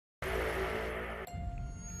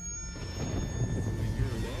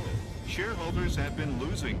Shareholders have been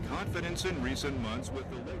losing confidence in recent months with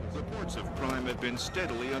the latest reports of crime have been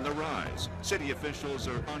steadily on the rise. City officials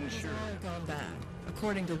are unsure. It's all gone bad.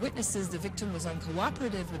 According to witnesses, the victim was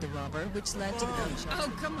uncooperative with the robber, which led to the gunshot.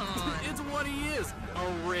 Oh, come on. It's what he is,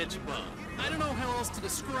 a rich bum. I don't know how else to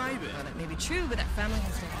describe it. Well, that may be true, but that family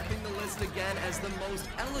has been... Topping the list again as the most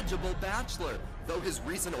eligible bachelor, though his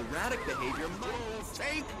recent erratic behavior might...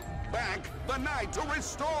 Take back the night to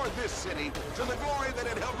restore this city to the glory that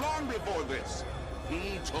it held long before this.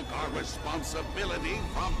 He took our responsibility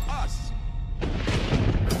from us.